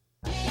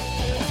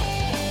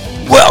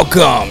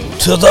Welcome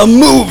to the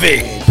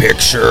Moving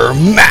Picture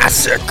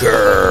Massacre.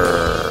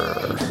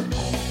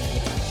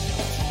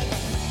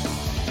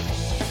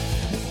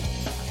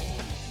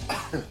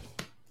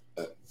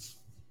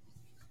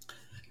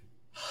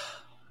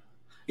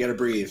 You gotta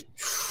breathe.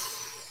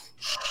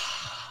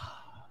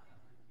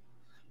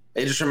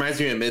 It just reminds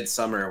me of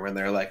Midsummer when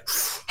they're like,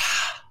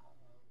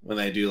 when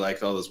they do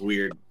like all those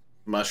weird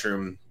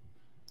mushroom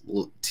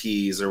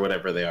teas or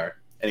whatever they are.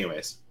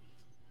 Anyways.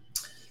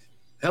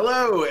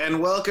 Hello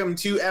and welcome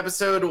to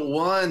episode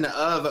 1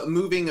 of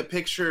Moving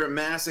Picture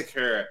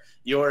Massacre,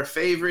 your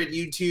favorite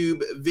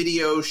YouTube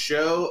video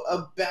show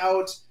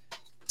about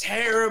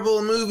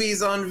terrible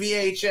movies on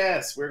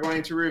VHS. We're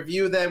going to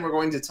review them, we're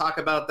going to talk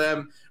about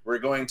them, we're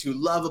going to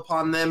love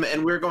upon them,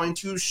 and we're going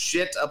to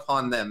shit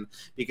upon them,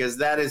 because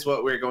that is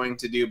what we're going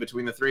to do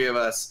between the three of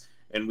us.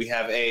 And we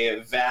have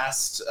a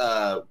vast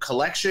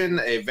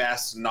collection, a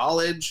vast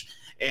knowledge,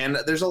 and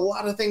there's a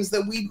lot of things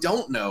that we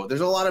don't know.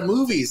 There's a lot of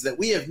movies that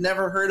we have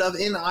never heard of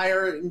in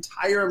our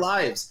entire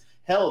lives.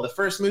 Hell, the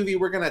first movie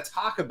we're going to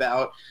talk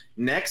about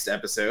next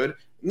episode,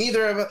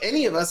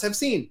 any of us have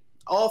seen.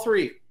 All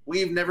three.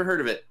 We've never heard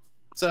of it.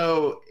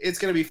 So it's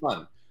going to be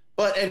fun.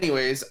 But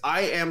anyways,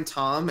 I am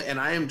Tom, and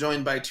I am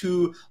joined by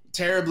two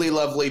terribly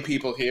lovely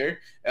people here.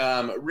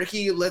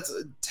 Ricky,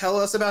 tell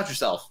us about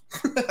yourself.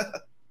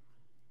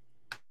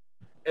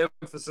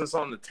 Emphasis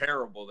on the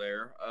terrible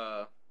there.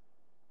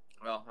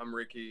 Well, I'm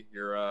Ricky,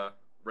 your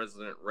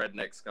resident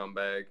redneck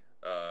scumbag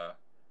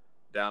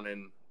down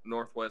in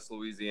northwest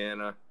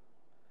Louisiana,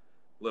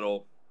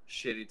 little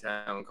shitty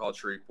town called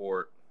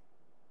Shreveport.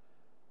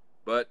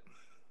 But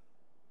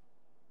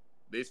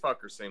these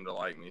fuckers seem to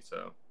like me,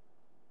 so.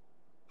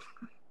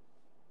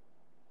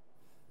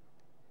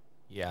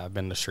 Yeah, I've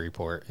been to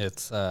Shreveport.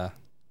 It's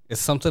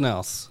something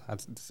else.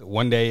 It's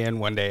one day in,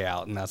 one day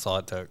out, and that's all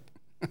it took.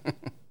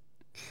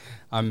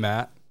 I'm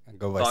Matt. I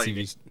go by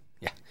CV.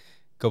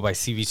 Go by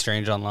CV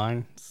Strange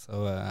online.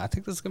 So I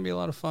think this is gonna be a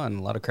lot of fun.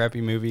 A lot of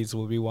crappy movies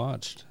will be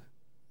watched.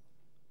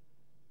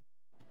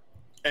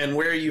 And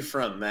where are you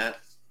from, Matt?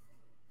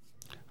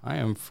 I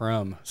am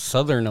from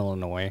Southern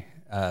Illinois,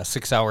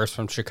 6 hours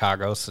from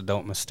Chicago. So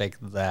don't mistake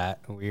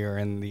that. We are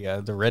in the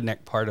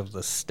redneck part of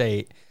the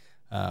state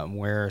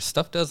where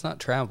stuff does not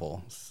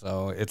travel.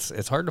 So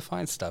it's hard to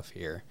find stuff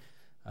here,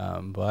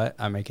 but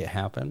I make it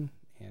happen,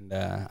 and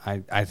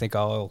I think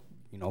I'll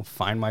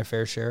find my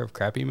fair share of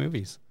crappy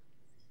movies.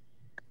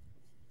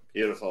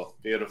 Beautiful,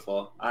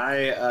 beautiful.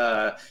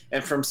 I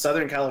am from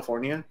Southern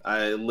California.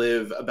 I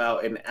live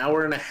about an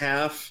hour and a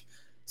half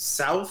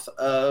south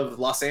of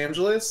Los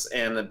Angeles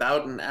and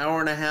about an hour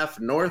and a half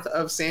north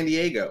of San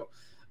Diego.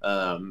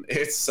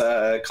 It's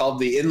called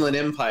the Inland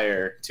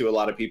Empire to a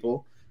lot of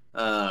people.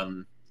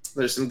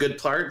 There's some good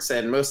parts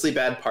and mostly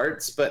bad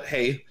parts, but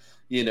hey,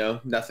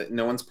 nothing.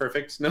 No one's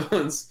perfect.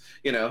 Nobody's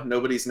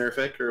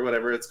nerfic or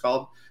whatever it's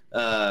called.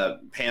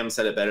 Pam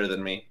said it better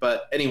than me.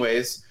 But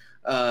anyways,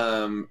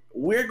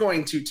 we're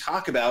going to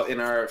talk about in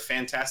our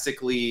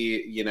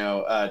fantastically,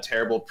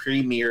 terrible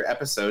premiere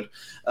episode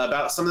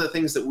about some of the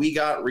things that we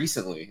got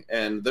recently.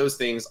 And those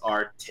things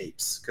are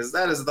tapes, because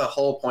that is the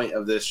whole point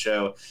of this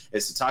show,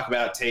 is to talk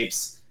about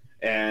tapes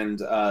and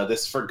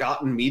this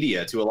forgotten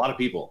media to a lot of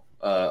people,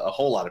 a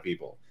whole lot of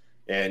people.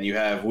 And you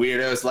have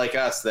weirdos like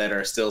us that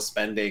are still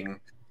spending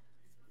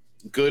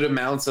good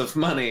amounts of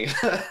money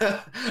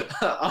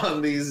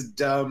on these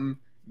dumb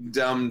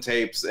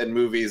tapes and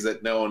movies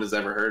that no one has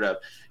ever heard of.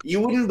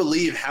 You wouldn't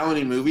believe how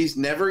many movies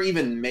never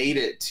even made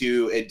it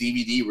to a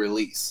DVD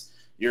release.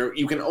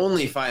 You can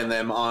only find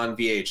them on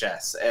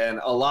VHS. And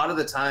a lot of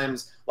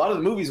the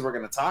movies we're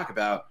going to talk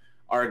about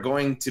are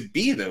going to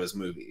be those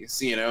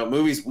movies.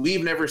 Movies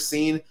we've never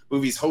seen,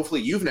 movies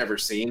hopefully you've never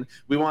seen.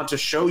 We want to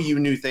show you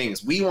new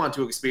things. We want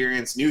to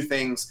experience new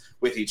things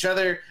with each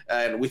other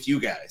and with you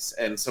guys.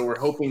 And so we're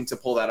hoping to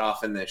pull that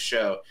off in this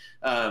show.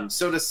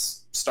 So to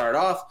start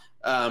off,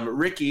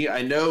 Ricky,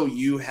 I know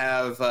you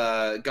have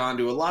gone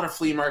to a lot of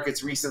flea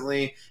markets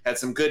recently, had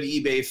some good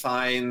eBay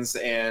finds,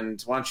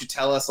 and why don't you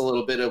tell us a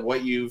little bit of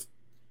what you've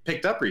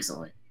picked up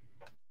recently?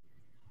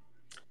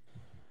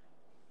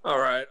 All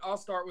right, I'll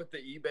start with the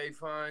eBay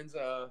finds.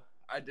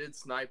 I did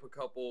snipe a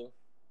couple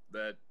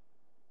that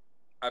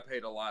I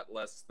paid a lot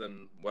less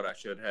than what I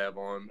should have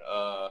on.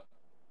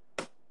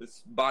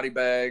 This body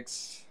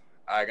bags,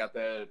 I got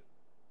that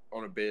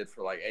on a bid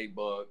for like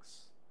 $8.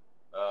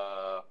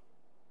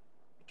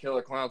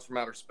 Killer Clowns from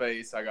Outer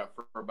Space, I got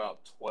for about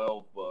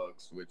 $12,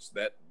 which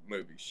that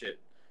movie, shit,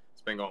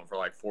 it's been going for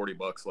like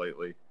 $40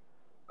 lately.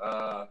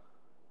 I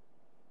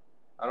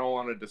don't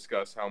want to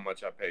discuss how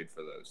much I paid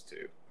for those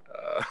two.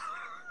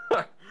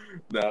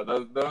 No,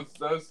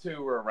 those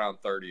two were around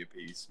 $30 a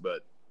piece,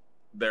 but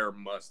they're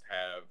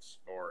must-haves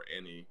for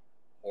any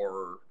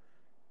horror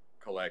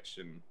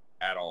collection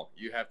at all.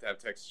 You have to have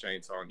Texas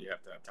Chainsaw, and you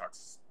have to have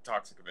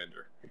Toxic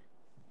Avenger.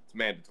 It's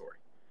mandatory.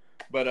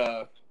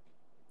 But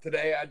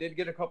today I did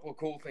get a couple of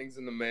cool things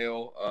in the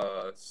mail.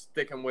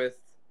 Sticking with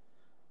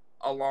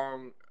a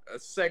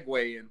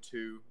segue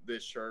into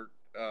this shirt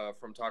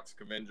from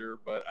Toxic Avenger,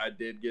 but I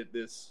did get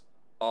this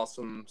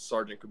awesome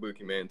Sergeant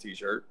Kabuki Man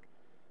t-shirt.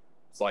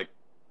 It's like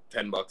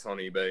 $10 on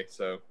eBay,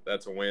 so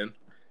that's a win.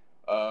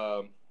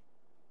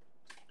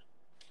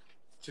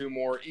 2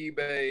 more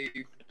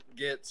eBay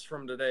gets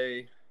from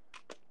today.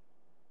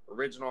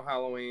 Original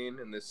Halloween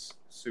in this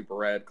super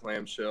rad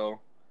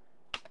clamshell,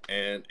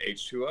 and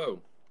H2O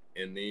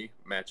in the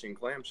matching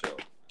clamshell.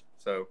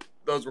 So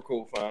those were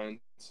cool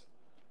finds.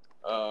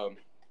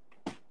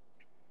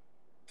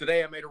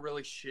 Today I made a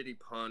really shitty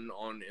pun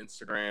on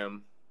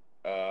Instagram.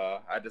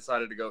 I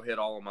decided to go hit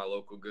all of my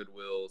local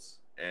Goodwills,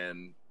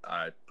 and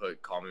I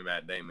put "Call me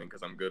Matt Damon"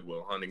 because I'm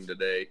Goodwill hunting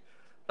today.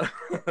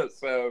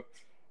 So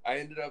I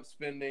ended up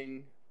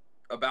spending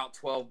about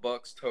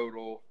 $12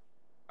 total.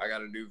 I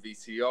got a new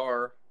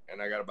VCR,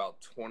 and I got about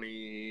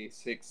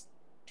 26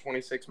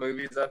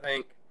 movies, I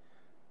think.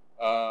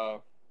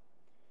 Highlight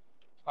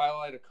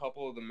a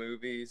couple of the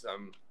movies.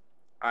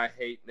 I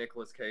hate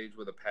Nicolas Cage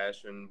with a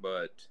passion,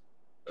 but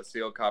a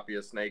sealed copy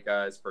of Snake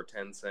Eyes for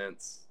 10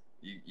 cents,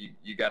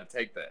 you got to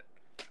take that.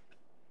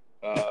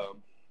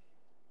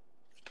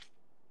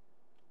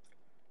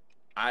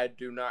 I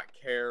do not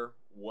care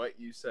what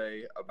you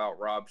say about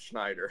Rob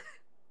Schneider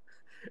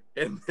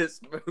in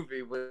this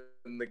movie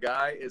when the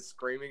guy is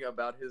screaming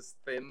about his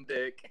thin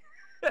dick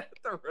at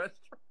the restaurant.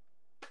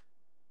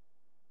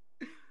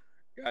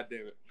 God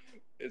damn it.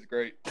 It's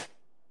great.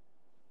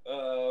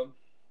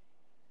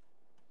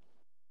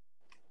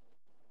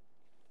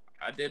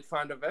 I did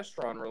find a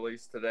Vestron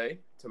release today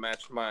to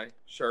match my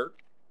shirt.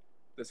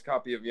 This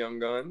copy of Young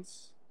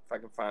Guns, if I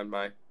can find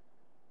my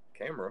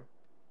camera,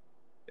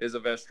 is a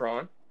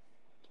Vestron.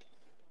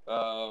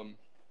 I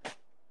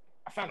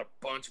found a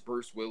bunch of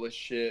Bruce Willis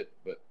shit,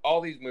 but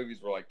all these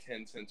movies were like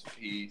 10 cents a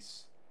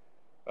piece.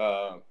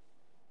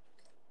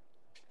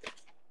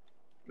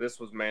 This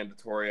was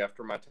mandatory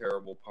after my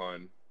terrible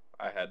pun.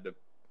 I had to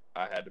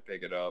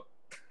pick it up.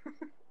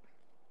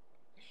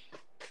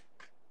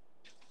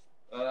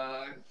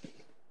 What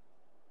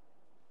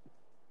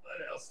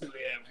else do we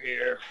have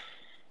here?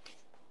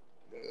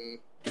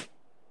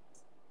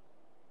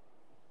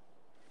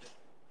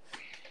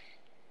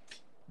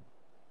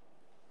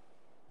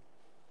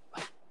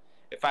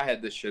 If I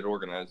had this shit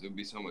organized, it would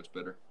be so much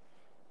better.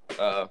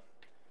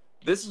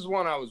 This is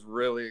one I was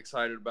really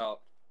excited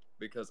about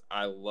because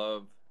I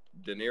love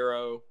De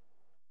Niro.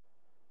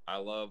 I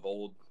love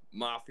old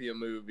mafia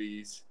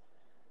movies.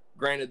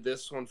 Granted,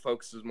 this one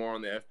focuses more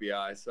on the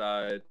FBI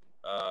side,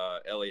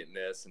 Elliot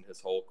Ness and his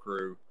whole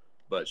crew,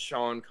 but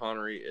Sean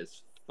Connery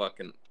is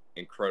fucking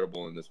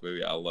incredible in this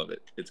movie. I love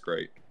it. It's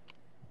great.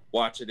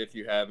 Watch it if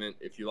you haven't.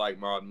 If you like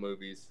mob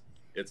movies,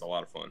 it's a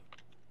lot of fun.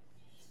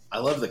 I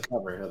love the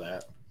cover of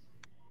that.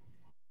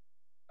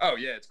 Oh,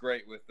 yeah, it's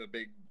great with the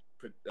big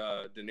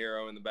De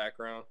Niro in the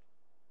background.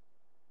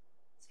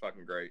 It's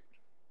fucking great.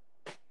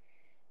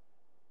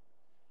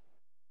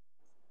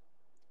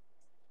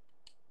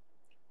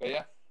 But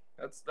yeah,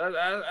 that's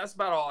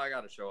about all I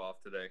got to show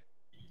off today.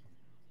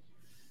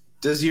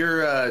 Does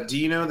your do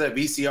you know that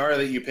VCR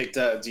that you picked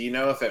up? Do you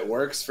know if it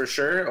works for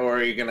sure, or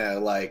are you gonna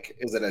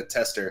is it a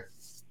tester?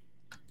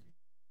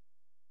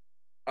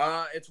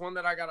 It's one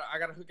that I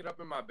gotta hook it up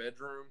in my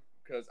bedroom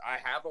because I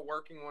have a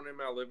working one in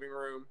my living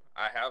room.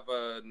 I have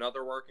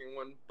another working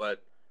one,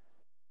 but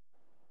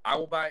I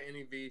will buy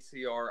any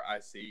VCR I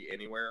see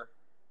anywhere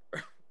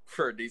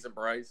for a decent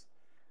price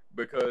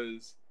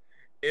because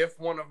if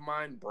one of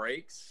mine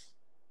breaks,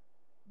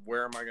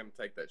 where am I going to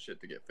take that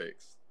shit to get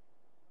fixed?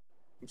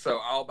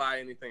 So I'll buy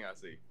anything I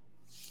see.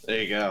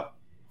 There you go.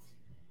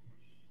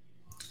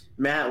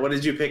 Matt, what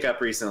did you pick up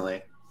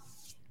recently?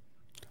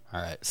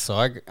 All right, so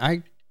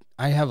I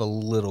have a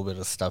little bit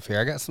of stuff here.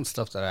 I got some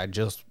stuff that I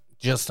just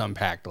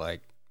unpacked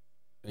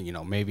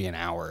maybe an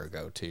hour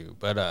ago too.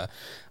 But I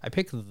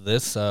picked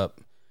this up.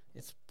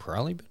 It's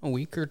probably been a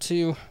week or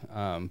two,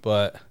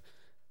 but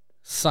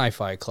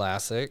Sci-Fi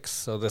Classics.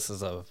 So this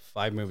is a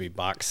 5-movie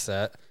box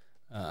set,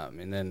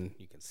 and then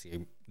you can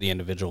see the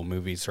individual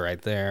movies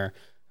right there.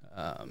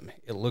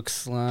 It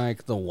looks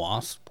like The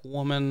Wasp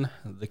Woman,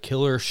 The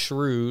Killer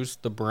Shrews,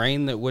 The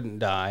Brain That Wouldn't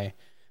Die,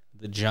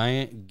 The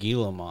Giant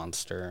Gila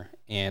Monster,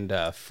 and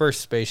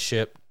First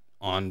Spaceship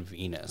on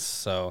Venus.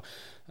 So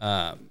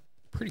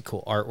pretty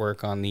cool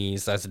artwork on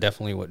these. That's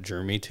definitely what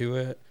drew me to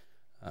it.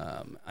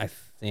 I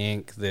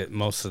think that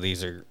most of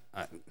these are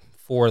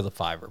 4 of the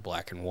 5 are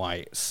black and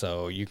white,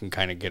 so you can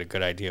kind of get a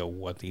good idea of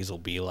what these will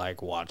be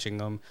like watching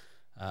them.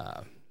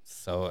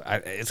 So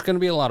it's going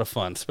to be a lot of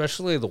fun,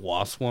 especially The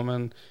Wasp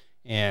Woman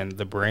and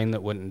The Brain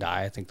That Wouldn't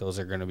Die. I think those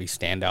are going to be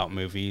standout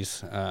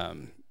movies.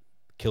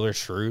 Killer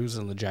Shrews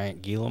and The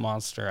Giant Gila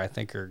Monster, I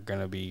think, are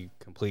going to be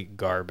complete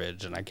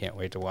garbage, and I can't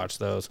wait to watch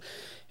those.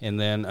 And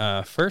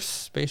then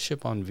First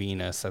Spaceship on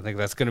Venus, I think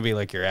that's going to be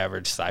like your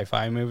average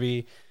sci-fi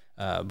movie,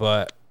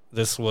 but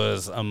this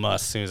was a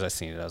must. As soon as I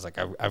seen it, I was like,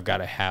 I've got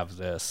to have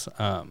this.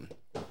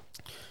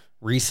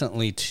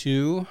 Recently,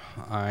 too,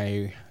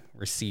 I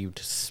received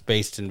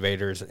Spaced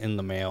Invaders in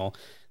the mail.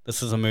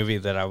 This is a movie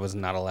that I was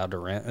not allowed to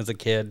rent as a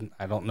kid.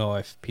 I don't know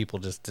if people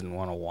just didn't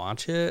want to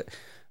watch it,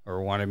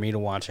 or wanted me to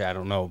watch it. I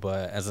don't know,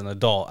 but as an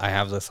adult, I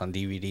have this on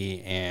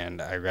DVD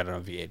and I got it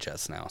on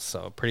VHS now.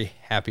 So pretty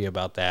happy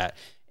about that.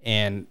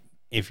 And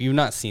if you've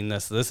not seen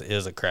this, this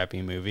is a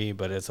crappy movie,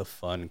 but it's a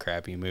fun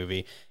crappy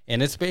movie,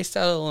 and it's based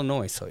out of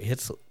Illinois, so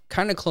it's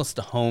kind of close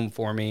to home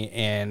for me.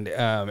 And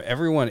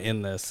everyone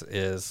in this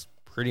is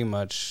pretty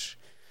much,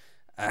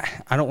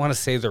 I don't want to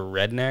say they're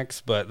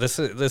rednecks, but this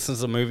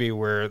is a movie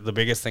where the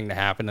biggest thing to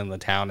happen in the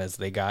town is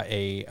they got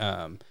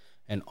an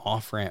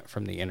off ramp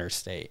from the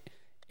interstate,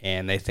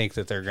 and they think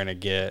that they're gonna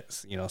get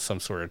some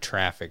sort of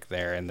traffic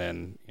there, and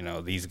then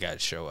these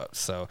guys show up.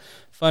 So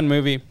fun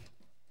movie.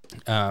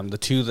 The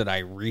two that I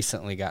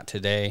recently got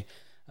today,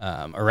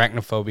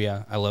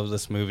 Arachnophobia. I love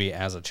this movie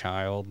as a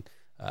child.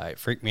 It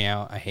freaked me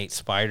out. I hate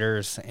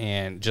spiders,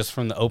 and just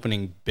from the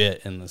opening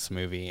bit in this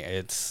movie,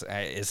 it's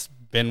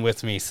been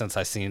with me since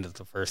I seen it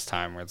the first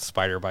time, where the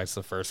spider bites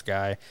the first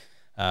guy.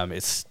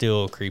 It's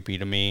still creepy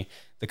to me.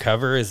 The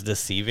cover is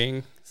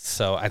deceiving,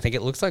 so I think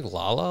it looks like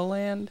La La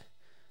Land,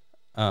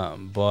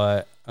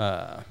 but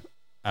I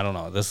don't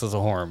know. This is a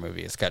horror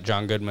movie. It's got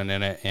John Goodman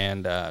in it,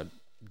 and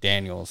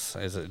Daniels.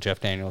 Is it Jeff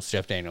Daniels?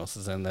 Jeff Daniels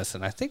is in this,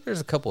 and I think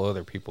there's a couple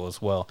other people as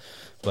well.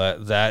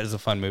 But that is a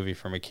fun movie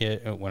from a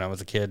kid when I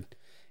was a kid.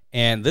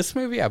 And this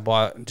movie I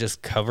bought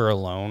just cover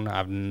alone.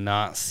 I've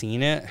not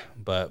seen it,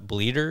 but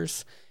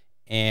Bleeders.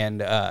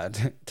 And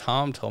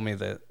Tom told me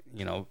that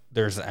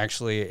there's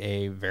actually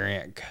a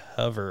variant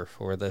cover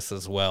for this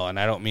as well. And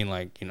I don't mean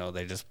like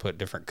they just put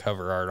different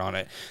cover art on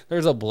it.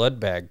 There's a blood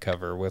bag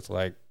cover with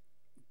like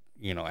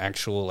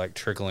actual like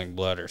trickling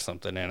blood or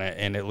something in it,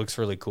 and it looks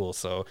really cool.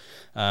 So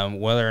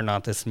whether or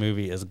not this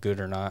movie is good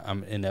or not,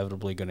 I'm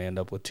inevitably going to end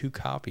up with 2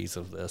 copies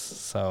of this.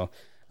 So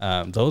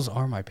those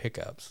are my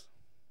pickups.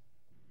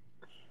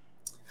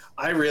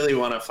 I really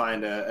want to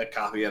find a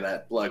copy of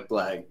that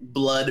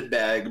blood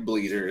bag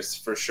Bleeders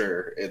for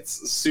sure.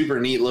 It's super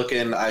neat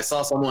looking. I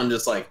saw someone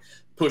just like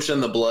pushing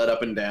the blood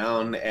up and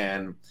down,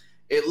 and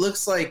it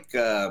looks like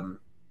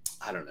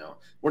I don't know,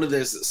 one of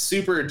those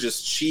super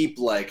just cheap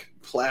like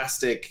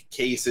plastic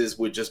cases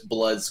with just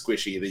blood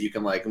squishy that you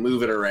can like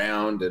move it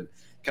around, and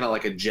kind of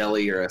like a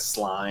jelly or a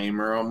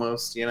slime or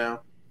almost,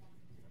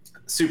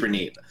 super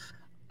neat.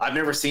 I've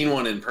never seen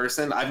one in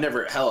person. I've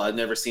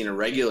never seen a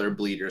regular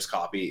Bleeders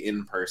copy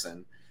in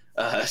person.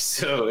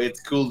 So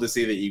it's cool to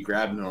see that you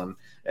grabbed one,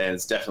 and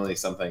it's definitely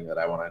something that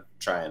I want to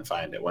try and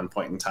find at one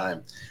point in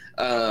time.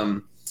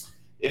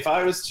 If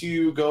I was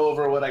to go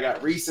over what I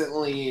got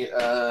recently,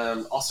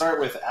 I'll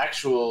start with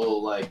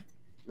actual like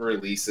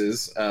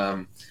releases.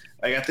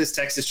 I got this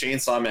Texas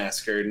Chainsaw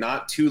Massacre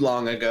not too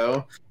long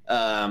ago.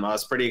 I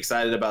was pretty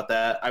excited about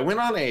that. I went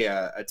on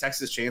a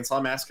Texas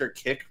Chainsaw Massacre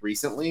kick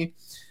recently.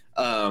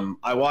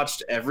 I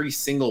watched every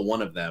single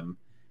one of them,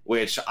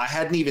 which I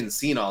hadn't even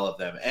seen all of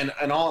them. And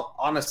in all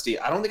honesty,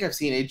 I don't think I've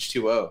seen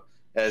H2O,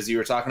 as you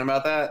were talking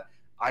about that.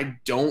 I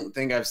don't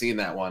think I've seen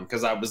that one,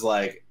 because I was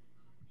like,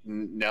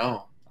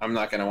 no, I'm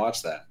not going to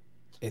watch that.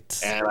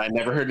 And I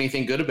never heard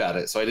anything good about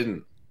it, so I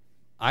didn't.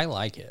 I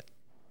like it.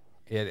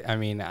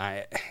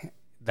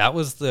 That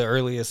was the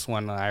earliest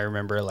one I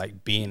remember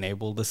like being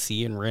able to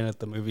see and rent at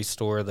the movie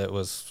store that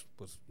was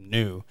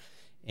new.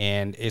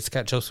 And it's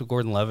got Joseph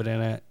Gordon-Levitt in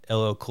it,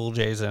 LL Cool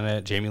J's in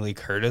it, Jamie Lee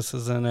Curtis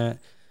is in it,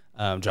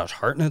 Josh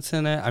Hartnett's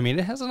in it. I mean,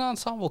 it has an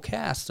ensemble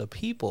cast of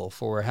people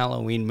for a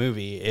Halloween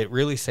movie. It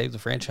really saved the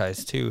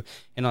franchise too.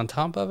 And on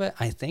top of it,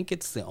 I think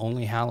it's the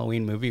only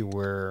Halloween movie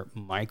where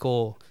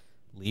Michael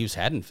leaves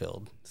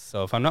Haddonfield.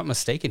 So if I'm not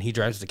mistaken, he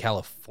drives to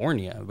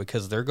California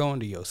because they're going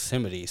to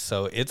Yosemite.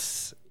 So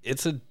it's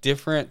a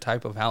different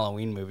type of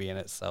Halloween movie in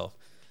itself.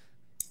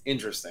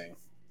 Interesting.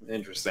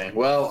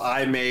 Well,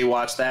 I may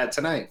watch that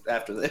tonight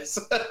after this.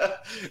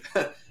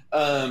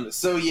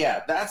 So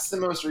yeah, that's the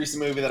most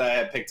recent movie that I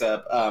had picked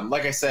up.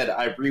 Like I said,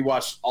 I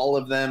rewatched all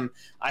of them.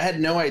 I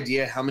had no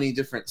idea how many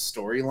different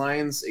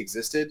storylines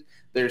existed.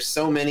 There's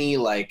so many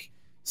like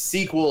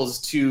sequels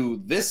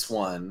to this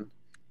one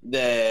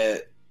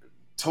that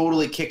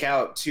totally kick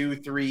out 2,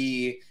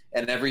 3,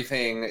 and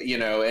everything,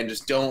 and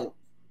just don't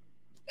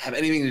have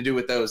anything to do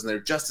with those. And they're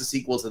just a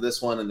sequel to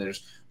this one, and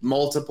there's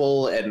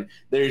multiple, and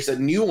there's a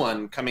new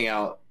one coming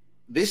out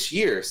this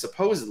year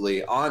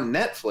supposedly on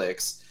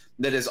Netflix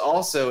that is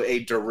also a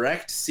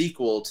direct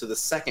sequel to the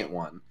second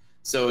one.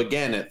 So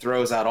again, it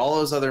throws out all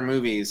those other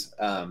movies.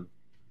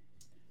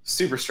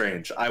 Super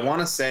strange. I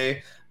want to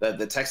say that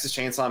the Texas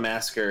Chainsaw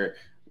Massacre,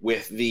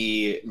 with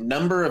the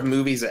number of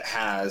movies it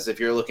has,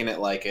 if you're looking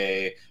at like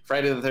a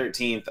Friday the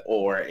 13th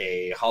or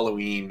a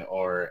Halloween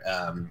or,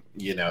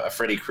 a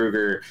Freddy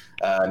Krueger,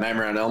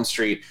 Nightmare on Elm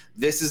Street,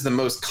 this is the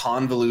most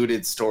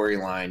convoluted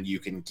storyline you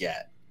can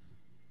get,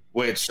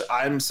 which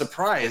I'm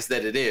surprised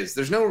that it is.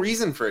 There's no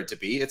reason for it to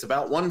be. It's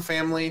about one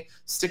family.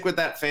 Stick with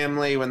that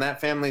family. When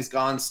that family's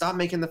gone, stop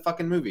making the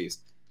fucking movies.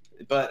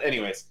 But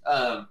anyways,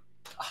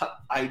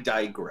 I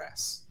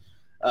digress.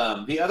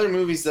 The other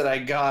movies that I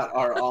got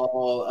are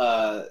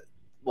all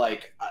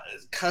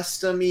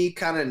custom-y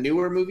kind of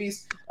newer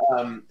movies.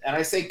 And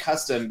I say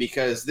custom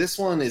because this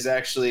one is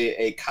actually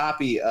a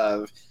copy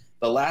of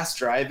the Last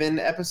Drive-In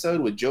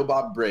episode with Joe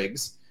Bob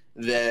Briggs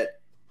that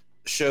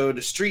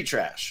showed Street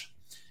Trash.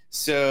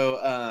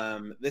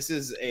 So this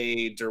is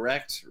a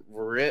direct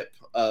rip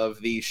of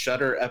the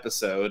Shudder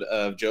episode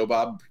of Joe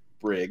Bob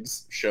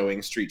Briggs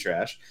showing Street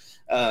Trash.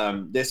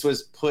 This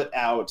was put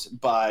out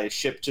by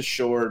Ship to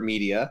Shore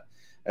Media.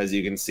 As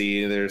you can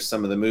see, there's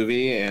some of the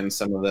movie and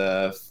some of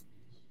the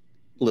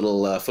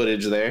little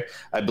footage there.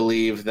 I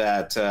believe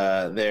that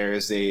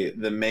there's the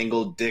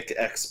mangled dick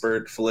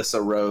expert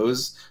Felissa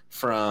Rose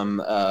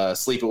from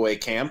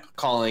Sleepaway Camp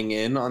calling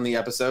in on the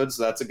episode,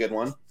 so that's a good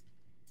one.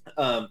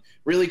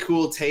 Really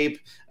cool tape.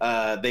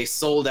 They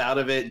sold out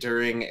of it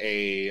during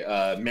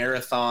a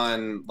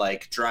marathon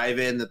like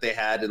drive-in that they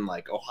had in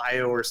like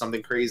Ohio or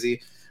something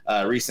crazy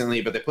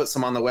recently, but they put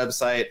some on the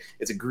website.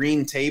 It's a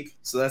green tape,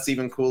 so that's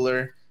even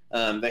cooler.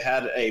 They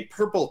had a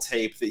purple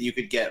tape that you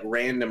could get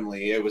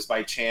randomly. It was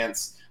by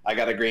chance. I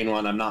got a green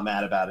one. I'm not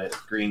mad about it.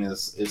 Green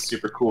is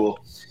super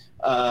cool.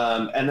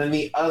 And then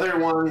the other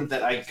one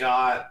that I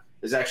got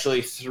is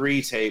actually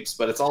 3 tapes,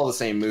 but it's all the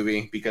same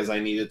movie because I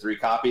needed 3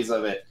 copies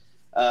of it.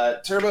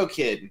 Turbo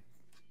Kid,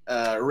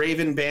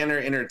 Raven Banner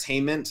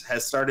Entertainment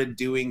has started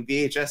doing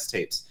VHS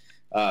tapes.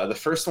 The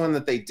first one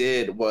that they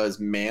did was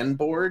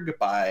Manborg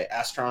by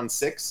Astron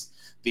 6,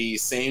 the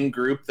same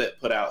group that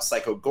put out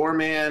Psycho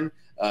Gorman,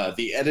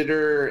 The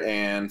Editor,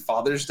 and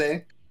Father's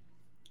Day.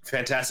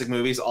 Fantastic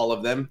movies, all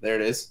of them. There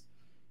it is.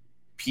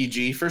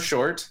 PG for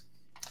short.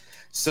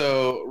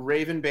 So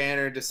Raven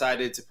Banner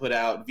decided to put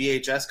out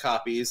VHS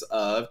copies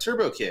of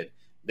Turbo Kid.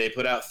 They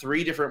put out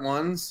 3 different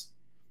ones.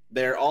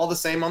 They're all the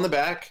same on the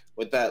back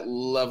with that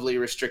lovely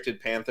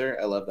restricted panther.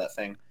 I love that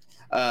thing.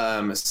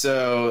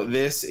 So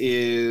this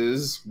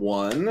is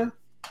one.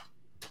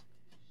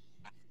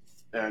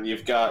 And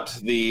you've got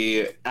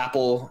the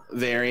Apple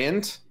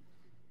variant.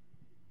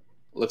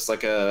 Looks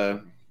like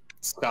a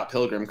Scott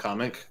Pilgrim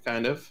comic,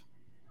 kind of.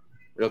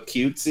 Real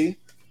cutesy.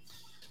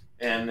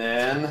 And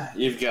then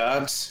you've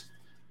got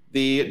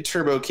the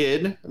Turbo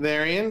Kid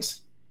variant.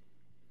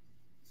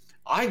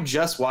 I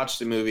just watched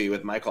a movie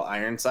with Michael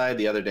Ironside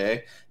the other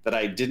day that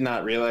I did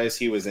not realize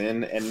he was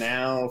in, and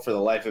now, for the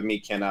life of me,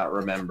 cannot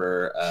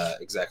remember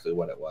exactly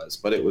what it was,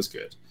 but it was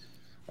good.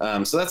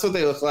 So that's what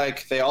they look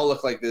like. They all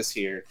look like this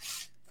here.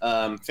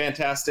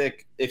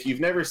 Fantastic. If you've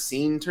never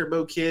seen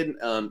Turbo Kid,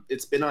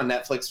 it's been on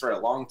Netflix for a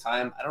long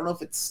time. I don't know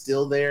if it's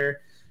still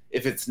there.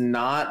 If it's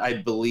not, I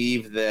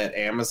believe that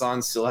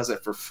Amazon still has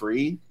it for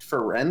free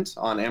for rent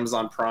on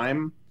Amazon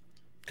Prime.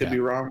 Could be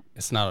wrong.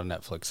 It's not on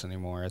Netflix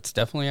anymore. It's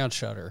definitely on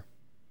Shudder.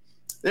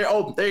 There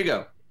you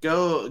go.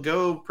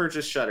 Go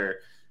purchase Shudder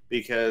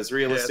because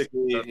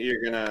realistically,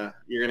 you're gonna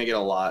get a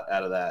lot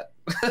out of that.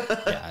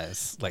 Yeah,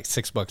 it's like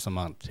 $6 a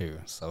month too,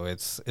 so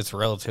it's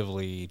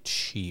relatively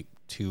cheap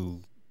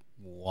to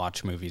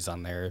watch movies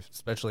on there,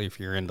 especially if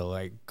you're into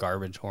like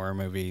garbage horror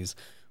movies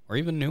or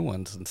even new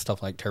ones and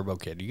stuff like Turbo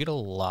Kid. You get a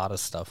lot of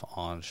stuff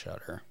on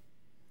Shudder.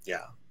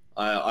 Yeah.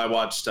 I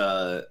watched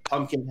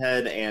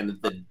Pumpkinhead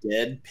and The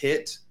Dead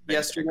Pit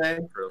yesterday.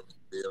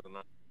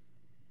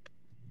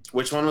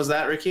 Which one was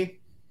that,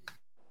 Ricky?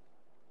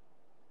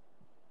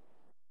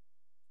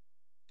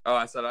 Oh,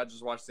 I said I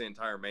just watched the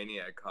entire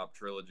Maniac Cop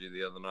trilogy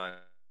the other night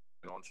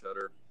on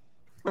Shudder.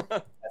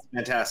 That's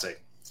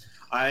fantastic.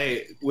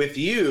 With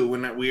you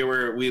when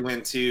we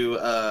went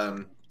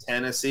to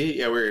Tennessee.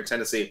 Yeah, we were in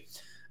Tennessee.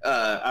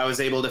 I was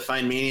able to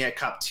find Maniac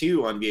Cop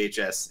 2 on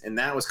VHS, and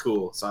that was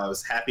cool. So I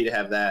was happy to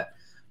have that.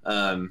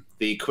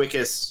 The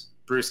quickest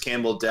Bruce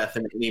Campbell death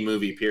in any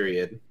movie,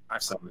 period.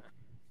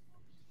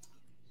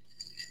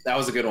 That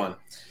was a good one.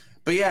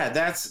 But yeah,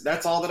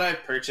 that's all that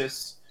I've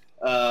purchased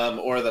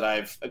or that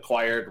I've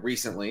acquired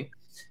recently.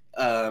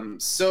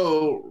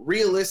 So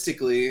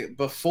realistically,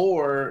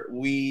 before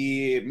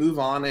we move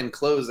on and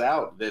close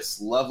out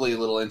this lovely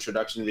little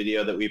introduction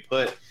video that we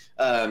put,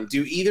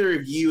 do either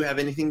of you have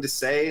anything to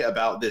say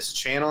about this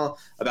channel,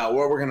 about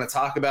what we're going to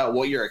talk about,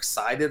 what you're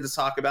excited to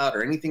talk about,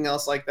 or anything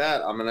else like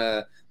that? I'm going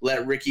to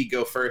let Ricky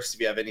go first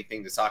if you have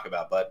anything to talk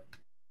about, bud.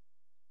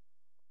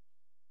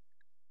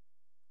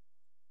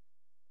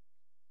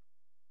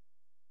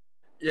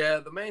 Yeah,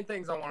 the main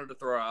things I wanted to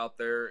throw out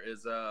there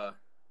is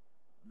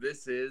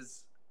this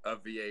is a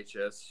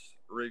VHS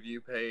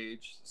review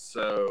page.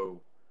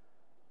 So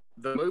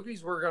the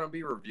movies we're going to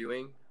be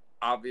reviewing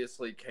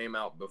obviously came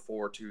out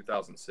before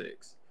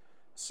 2006.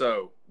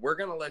 So we're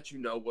going to let you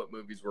know what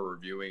movies we're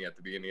reviewing at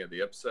the beginning of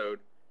the episode.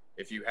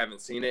 If you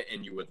haven't seen it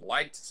and you would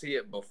like to see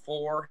it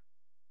beforehand,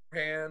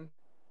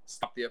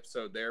 stop the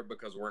episode there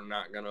because we're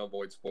not going to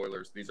avoid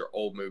spoilers. These are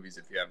old movies.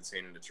 If you haven't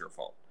seen it, it's your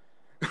fault.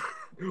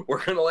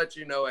 We're going to let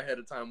you know ahead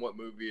of time what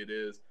movie it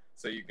is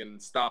so you can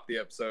stop the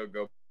episode,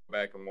 go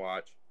back and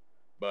watch.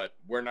 But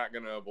we're not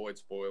going to avoid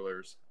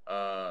spoilers.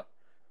 We're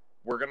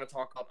going to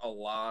talk about a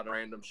lot of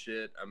random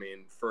shit. I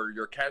mean, for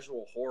your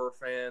casual horror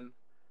fan,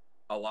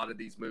 a lot of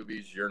these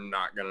movies, you're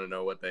not going to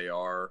know what they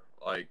are.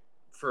 Like,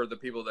 for the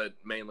people that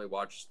mainly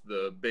watch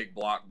the big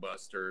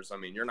blockbusters, I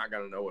mean, you're not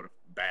going to know what a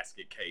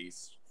Basket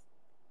Case,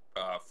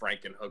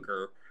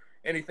 Frankenhooker,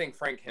 anything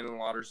Frank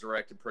Henenlotter's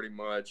directed pretty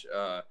much.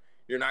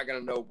 You're not going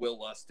to know Will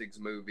Lustig's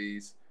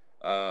movies.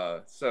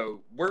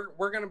 So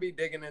we're gonna be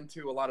digging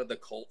into a lot of the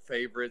cult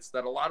favorites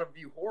that a lot of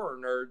you horror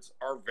nerds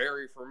are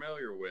very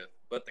familiar with,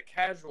 but the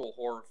casual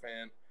horror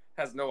fan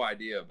has no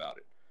idea about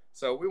it.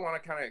 So we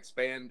want to kind of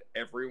expand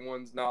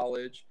everyone's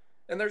knowledge.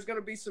 And there's going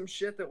to be some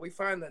shit that we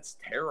find that's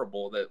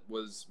terrible that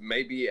was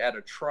maybe at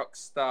a truck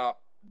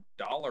stop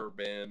dollar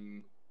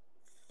bin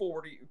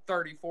 40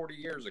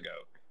 years ago.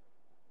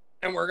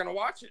 And we're going to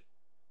watch it.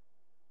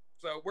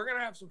 So we're going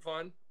to have some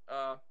fun.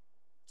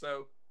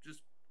 So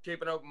just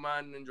keep an open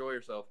mind and enjoy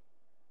yourself.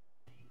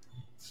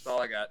 That's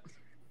all I got.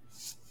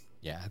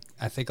 Yeah,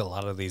 I think a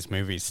lot of these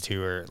movies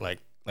too are like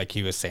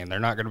he was saying, they're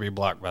not going to be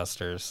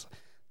blockbusters.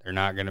 They're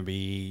not going to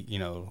be,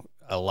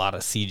 a lot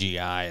of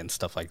CGI and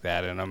stuff like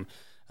that in them.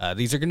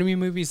 These are going to be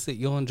movies that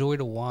you'll enjoy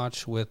to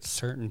watch with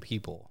certain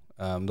people.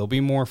 They'll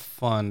be more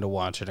fun to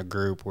watch in a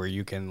group where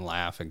you can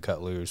laugh and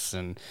cut loose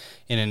and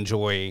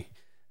enjoy,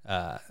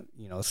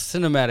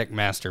 cinematic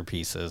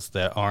masterpieces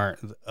that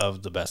aren't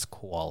of the best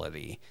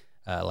quality.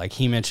 Like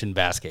he mentioned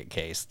Basket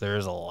Case.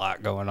 There's a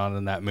lot going on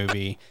in that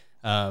movie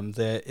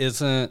that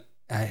isn't,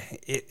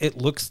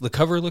 the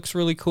cover looks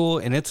really cool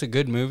and it's a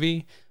good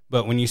movie.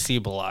 But when you see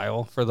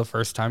Belial for the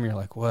first time, you're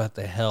like, what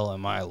the hell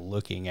am I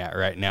looking at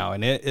right now?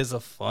 And it is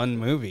a fun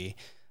movie.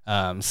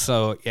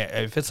 So, yeah,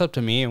 if it's up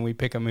to me and we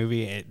pick a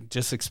movie,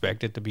 just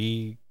expect it to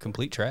be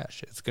complete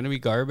trash. It's going to be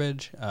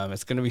garbage.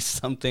 It's going to be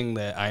something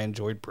that I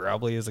enjoyed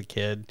probably as a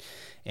kid.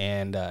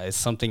 And it's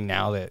something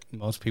now that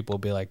most people will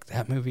be like,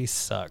 that movie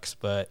sucks.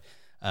 But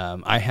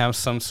I have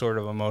some sort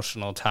of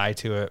emotional tie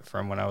to it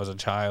from when I was a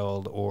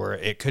child. Or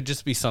it could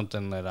just be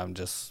something that I'm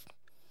just,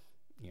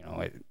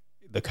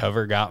 the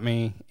cover got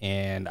me,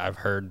 and I've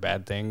heard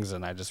bad things,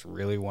 and I just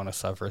really want to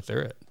suffer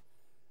through it.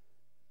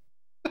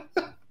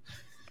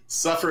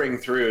 Suffering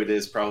through it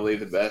is probably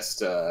the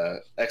best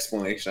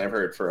explanation I've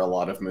heard for a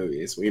lot of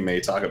movies we may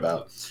talk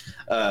about.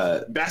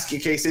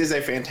 Basket Case is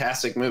a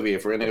fantastic movie.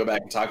 If we're going to go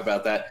back and talk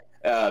about that,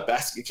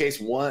 Basket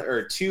Case 1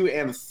 or 2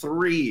 and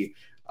 3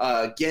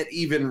 get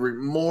even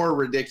more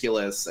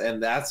ridiculous,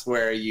 and that's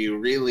where you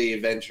really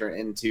venture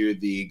into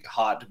the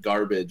hot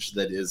garbage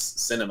that is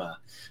cinema.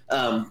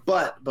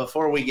 But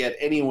before we get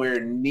anywhere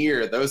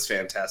near those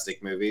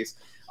fantastic movies,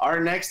 our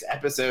next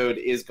episode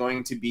is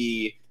going to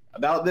be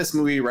about this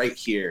movie right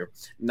here,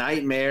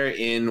 Nightmare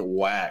in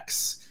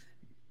Wax.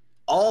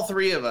 All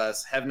three of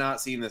us have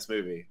not seen this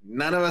movie.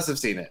 None of us have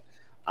seen it.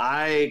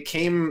 I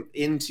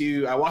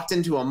walked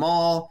into a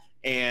mall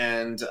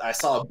and I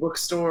saw a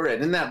bookstore,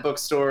 and in that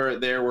bookstore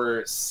there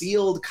were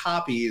sealed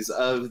copies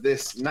of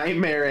this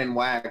Nightmare in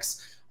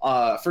Wax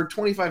for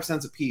 25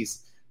 cents a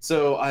piece.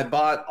 So I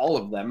bought all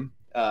of them,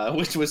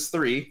 which was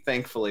 3,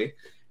 thankfully.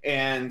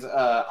 And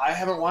I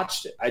haven't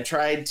watched it. I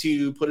tried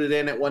to put it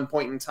in at one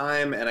point in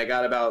time, and I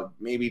got about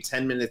maybe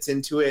 10 minutes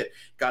into it,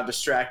 got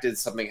distracted,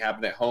 something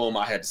happened at home,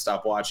 I had to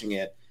stop watching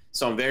it.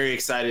 So I'm very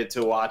excited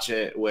to watch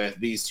it with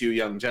these two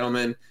young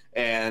gentlemen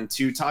and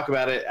to talk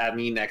about it at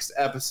the next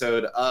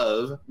episode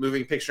of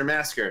Moving Picture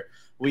Massacre.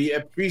 We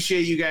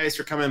appreciate you guys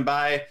for coming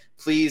by.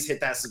 Please hit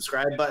that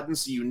subscribe button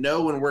so you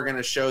know when we're going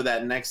to show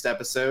that next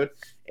episode.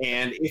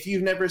 And if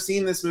you've never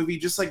seen this movie,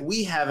 just like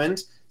we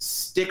haven't,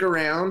 stick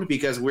around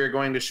because we're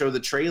going to show the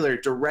trailer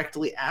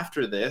directly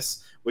after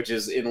this, which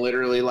is in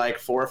literally like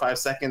 4 or 5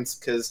 seconds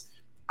because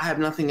I have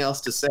nothing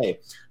else to say.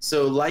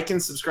 So like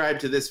and subscribe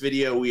to this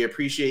video. We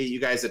appreciate you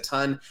guys a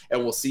ton,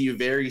 and we'll see you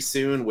very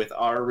soon with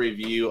our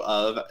review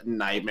of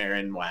Nightmare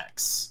in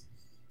Wax.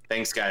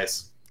 Thanks,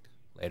 guys.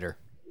 Later.